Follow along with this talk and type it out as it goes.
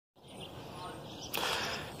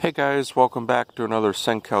Hey guys, welcome back to another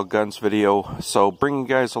Senkel Guns video. So bringing you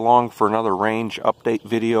guys along for another range update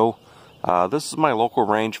video. This is my local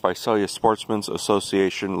range, Visalia Sportsman's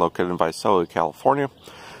Association, located in Visalia, California.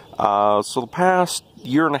 So the past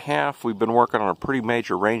year and a half we've been working on a pretty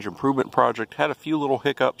major range improvement project. Had a few little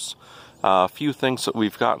hiccups, a few things that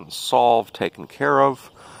we've gotten solved, taken care of.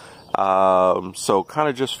 So kind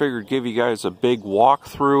of just figured give you guys a big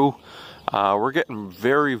walkthrough. We're getting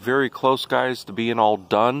very close, guys, to being all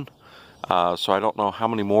done. So I don't know how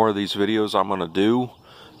many more of these videos I'm going to do,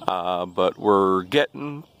 but we're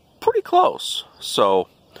getting pretty close. So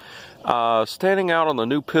standing out on the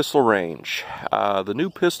new pistol range. The new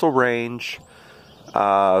pistol range,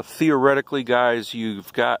 theoretically, guys,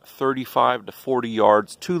 you've got 35 to 40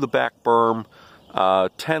 yards to the back berm,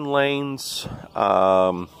 10 lanes.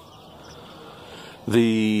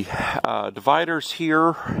 The dividers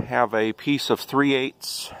here have a piece of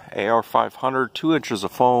 3/8 AR-500, 2 inches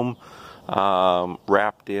of foam,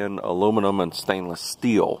 wrapped in aluminum and stainless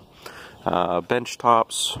steel. Bench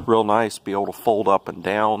tops, real nice, be able to fold up and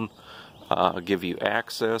down, give you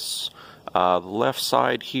access. The left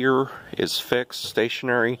side here is fixed,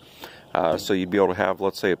 stationary, so you'd be able to have,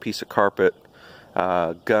 let's say, a piece of carpet,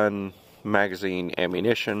 gun, magazine,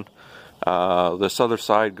 ammunition. This other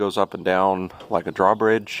side goes up and down like a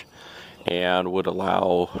drawbridge and would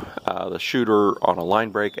allow the shooter on a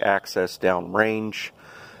line break access down range,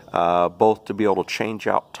 both to be able to change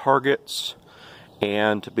out targets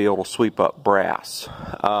and to be able to sweep up brass.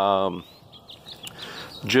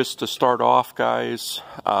 Just to start off, guys,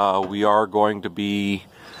 we are going to be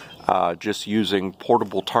just using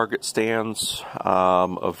portable target stands.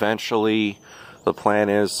 Eventually, the plan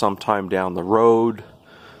is sometime down the road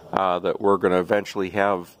that we're going to eventually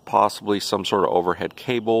have possibly some sort of overhead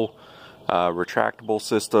cable, retractable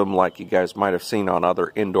system like you guys might have seen on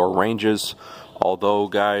other indoor ranges. Although,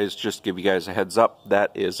 guys, just give you guys a heads up,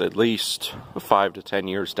 that is at least 5 to 10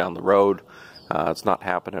 years down the road. It's not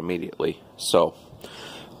happening immediately. So,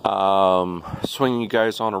 swinging you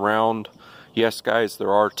guys on around. Yes, guys,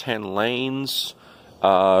 there are 10 lanes.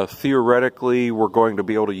 Theoretically, we're going to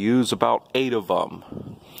be able to use about 8 of them.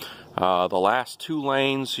 The last 2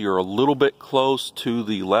 lanes, you're a little bit close to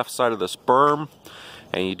the left side of this berm,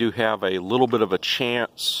 and you do have a little bit of a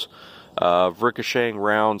chance of ricocheting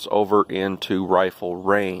rounds over into rifle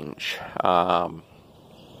range. Due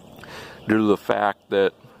to the fact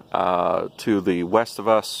that to the west of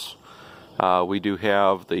us, we do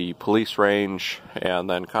have the police range, and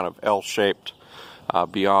then kind of L-shaped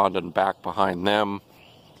beyond and back behind them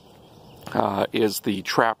is the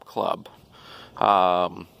trap club.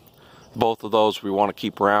 Both of those we want to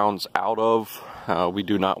keep rounds out of. We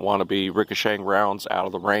do not want to be ricocheting rounds out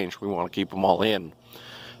of the range. We want to keep them all in.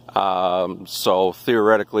 So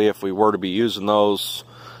theoretically, if we were to be using those,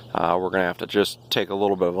 we're going to have to just take a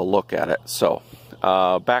little bit of a look at it. So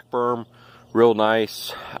back berm, real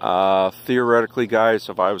nice. Theoretically, guys,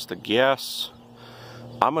 if I was to guess,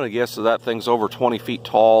 I'm going to guess that thing's over 20 feet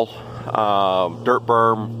tall. Dirt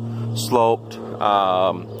berm, sloped.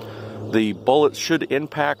 The bullets should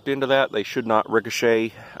impact into that. They should not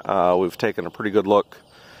ricochet. We've taken a pretty good look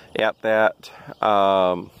at that.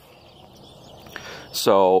 And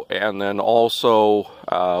then also,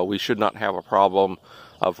 we should not have a problem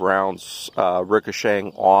of rounds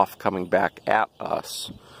ricocheting off, coming back at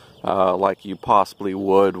us, like you possibly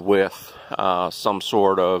would with some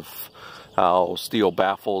sort of steel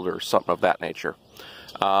baffled or something of that nature.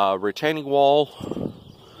 Retaining wall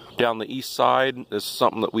down the east side. This is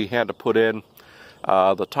something that we had to put in.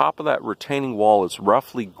 The top of that retaining wall is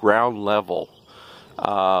roughly ground level.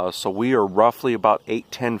 So we are roughly about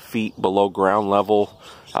 8-10 feet below ground level.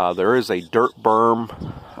 There is a dirt berm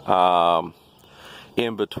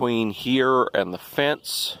in between here and the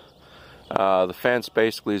fence. The fence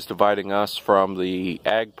basically is dividing us from the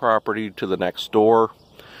ag property to the next door.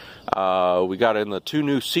 We got in the 2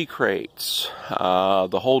 new sea crates,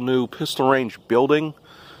 the whole new pistol range building.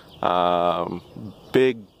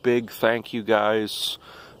 Big thank you, guys,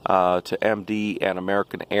 to MD and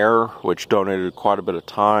American Air, which donated quite a bit of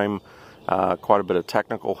time, quite a bit of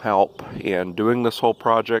technical help in doing this whole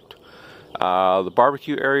project. The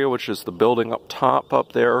barbecue area, which is the building up top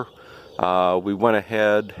up there, we went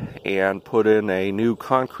ahead and put in a new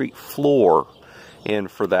concrete floor in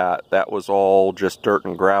for that. That was all just dirt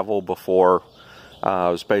and gravel before.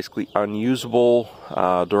 It was basically unusable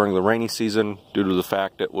during the rainy season due to the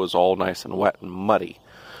fact it was all nice and wet and muddy.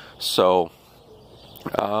 So,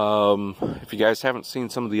 if you guys haven't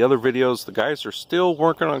seen some of the other videos, the guys are still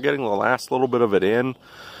working on getting the last little bit of it in.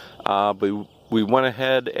 But we went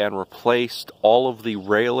ahead and replaced all of the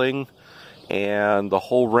railing and the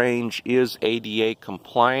whole range is ADA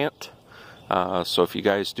compliant. So if you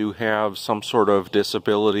guys do have some sort of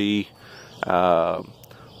disability,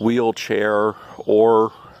 wheelchair,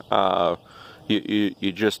 or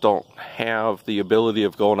you just don't have the ability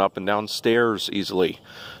of going up and down stairs easily,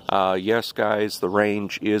 yes guys, the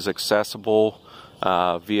range is accessible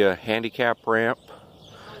via handicap ramp,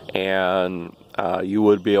 and you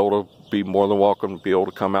would be able to be more than welcome to be able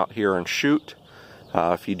to come out here and shoot.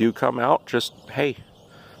 If you do come out, just, hey,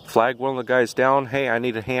 flag one of the guys down, hey, I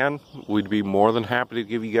need a hand. We'd be more than happy to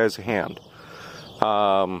give you guys a hand.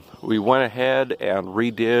 We went ahead and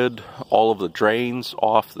redid all of the drains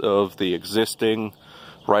off of the existing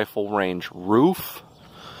rifle range roof,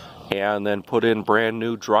 and then put in brand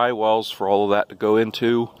new dry wells for all of that to go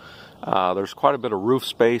into. There's quite a bit of roof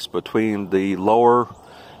space between the lower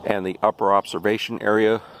and the upper observation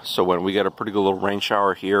area, so when we get a pretty good little rain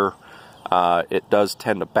shower here, it does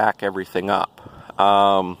tend to back everything up.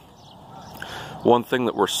 One thing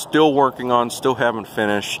that we're still working on, still haven't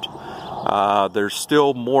finished, there's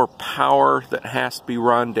still more power that has to be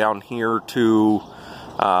run down here to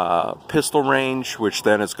pistol range, which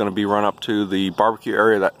then is going to be run up to the barbecue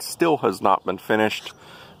area. That still has not been finished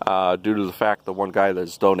due to the fact that one guy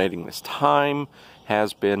that's donating this time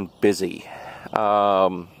has been busy.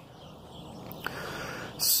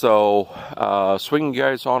 Swinging you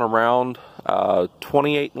guys on around,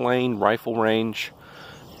 28 lane rifle range.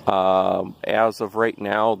 As of right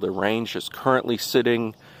now, the range is currently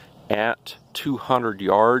sitting at 200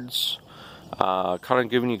 yards. Kind of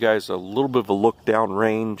giving you guys a little bit of a look down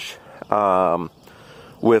range.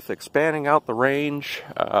 With expanding out the range,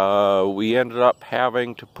 we ended up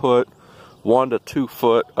having to put 1 to 2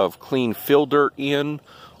 foot of clean fill dirt in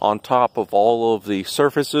on top of all of the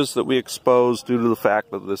surfaces that we exposed due to the fact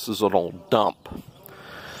that this is an old dump.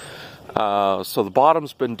 So the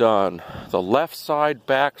bottom's been done. The left side,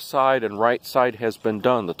 back side, and right side has been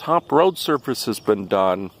done. The top road surface has been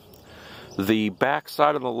done. The back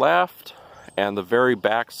side on the left and the very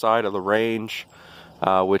back side of the range,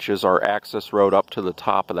 which is our access road up to the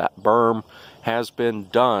top of that berm, has been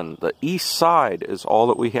done. The east side is all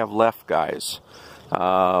that we have left, guys.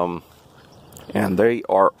 And they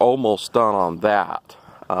are almost done on that.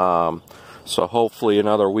 So hopefully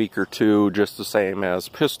another week or two, just the same as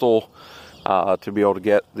pistol, to be able to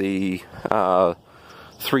get the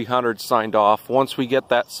 300 signed off. Once we get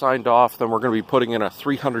that signed off, then we're going to be putting in a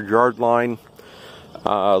 300-yard line.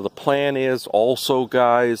 The plan is also,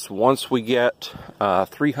 guys, once we get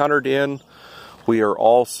 300 in, we are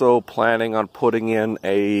also planning on putting in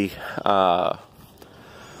a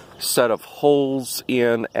set of holes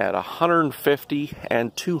in at 150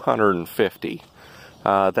 and 250.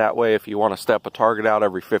 That way, if you want to step a target out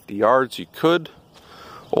every 50 yards, you could.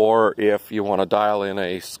 Or if you want to dial in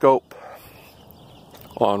a scope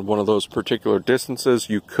on one of those particular distances,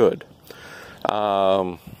 you could.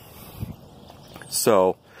 Out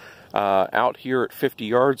here at 50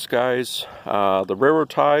 yards, guys, the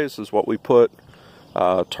railroad ties is what we put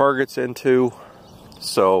targets into.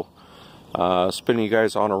 So, spinning you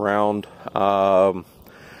guys on around.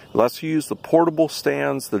 Let's use the portable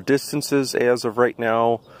stands. The distances as of right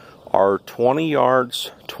now are 20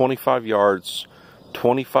 yards, 25 yards,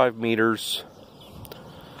 25 meters,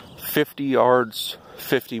 50 yards,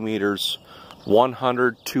 50 meters,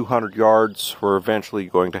 100, 200 yards. We're eventually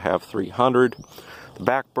going to have 300. The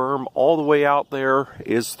back berm all the way out there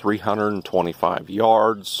is 325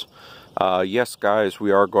 yards. Yes, guys,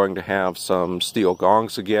 we are going to have some steel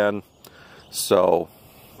gongs again. So,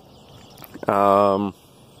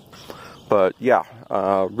 but yeah,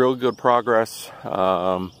 real good progress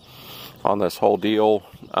on this whole deal.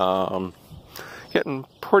 Getting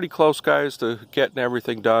pretty close, guys, to getting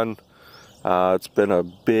everything done. It's been a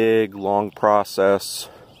big, long process.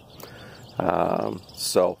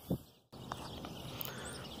 So,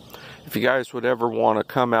 if you guys would ever want to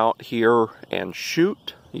come out here and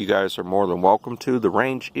shoot, you guys are more than welcome to. The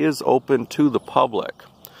range is open to the public.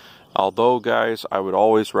 Although, guys, I would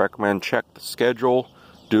always recommend check the schedule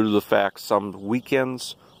due to the fact some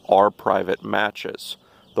weekends are private matches.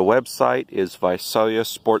 The website is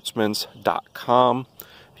VisaliaSportsmans.com.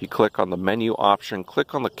 If you click on the menu option,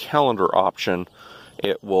 click on the calendar option,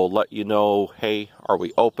 it will let you know, hey, are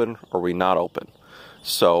we open or are we not open?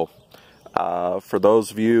 So, for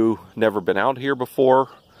those of you never been out here before,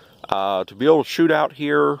 to be able to shoot out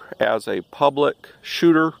here as a public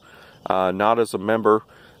shooter, not as a member,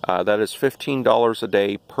 that is $15 a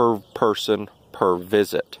day per person per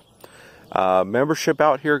visit. Membership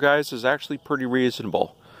out here, guys, is actually pretty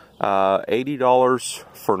reasonable. $80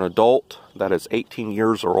 for an adult that is 18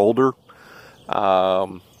 years or older.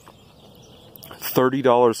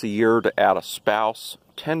 $30 a year to add a spouse,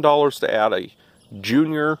 $10 to add a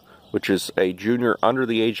junior, which is a junior under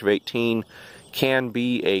the age of 18, can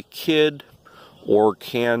be a kid or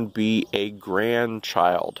can be a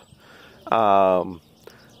grandchild.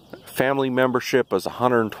 Family membership is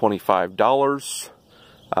 $125,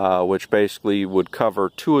 which basically would cover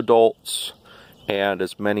 2 adults and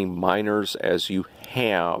as many minors as you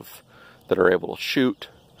have that are able to shoot.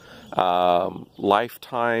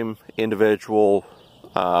 Lifetime individual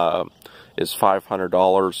is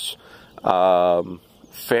 $500.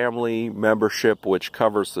 Family membership, which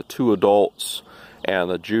covers the 2 adults and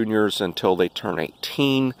the juniors until they turn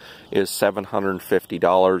 18, is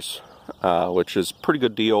 $750, which is a pretty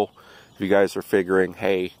good deal if you guys are figuring,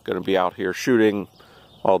 hey, going to be out here shooting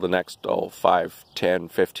all the next 5, 10,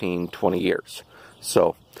 15, 20 years.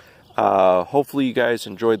 So hopefully you guys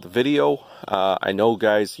enjoyed the video. I know,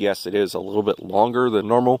 guys, yes, it is a little bit longer than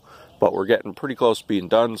normal, but we're getting pretty close to being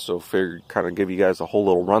done, so figured kind of give you guys a whole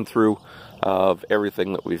little run through of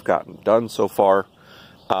everything that we've gotten done so far.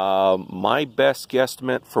 My best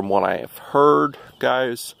guesstimate from what I have heard,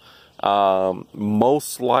 guys,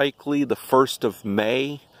 most likely the 1st of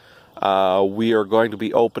May, we are going to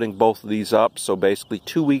be opening both of these up. So basically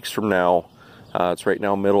 2 weeks from now, it's right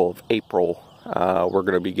now middle of April, we're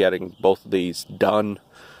going to be getting both of these done,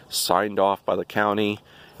 signed off by the county,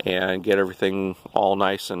 and get everything all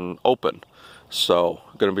nice and open. So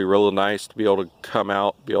going to be really nice to be able to come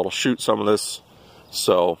out, be able to shoot some of this.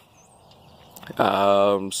 So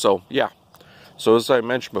yeah. So as I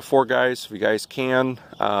mentioned before, guys, if you guys can,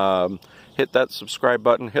 hit that subscribe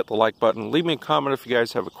button, hit the like button, leave me a comment if you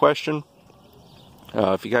guys have a question.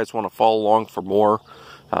 If you guys want to follow along for more,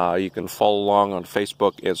 you can follow along on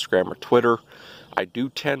Facebook, Instagram, or Twitter. I do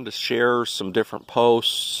tend to share some different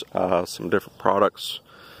posts, some different products,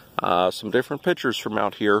 some different pictures from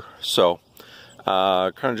out here. So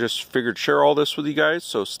kind of just figured to share all this with you guys.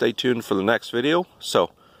 So stay tuned for the next video.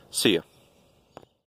 So see ya.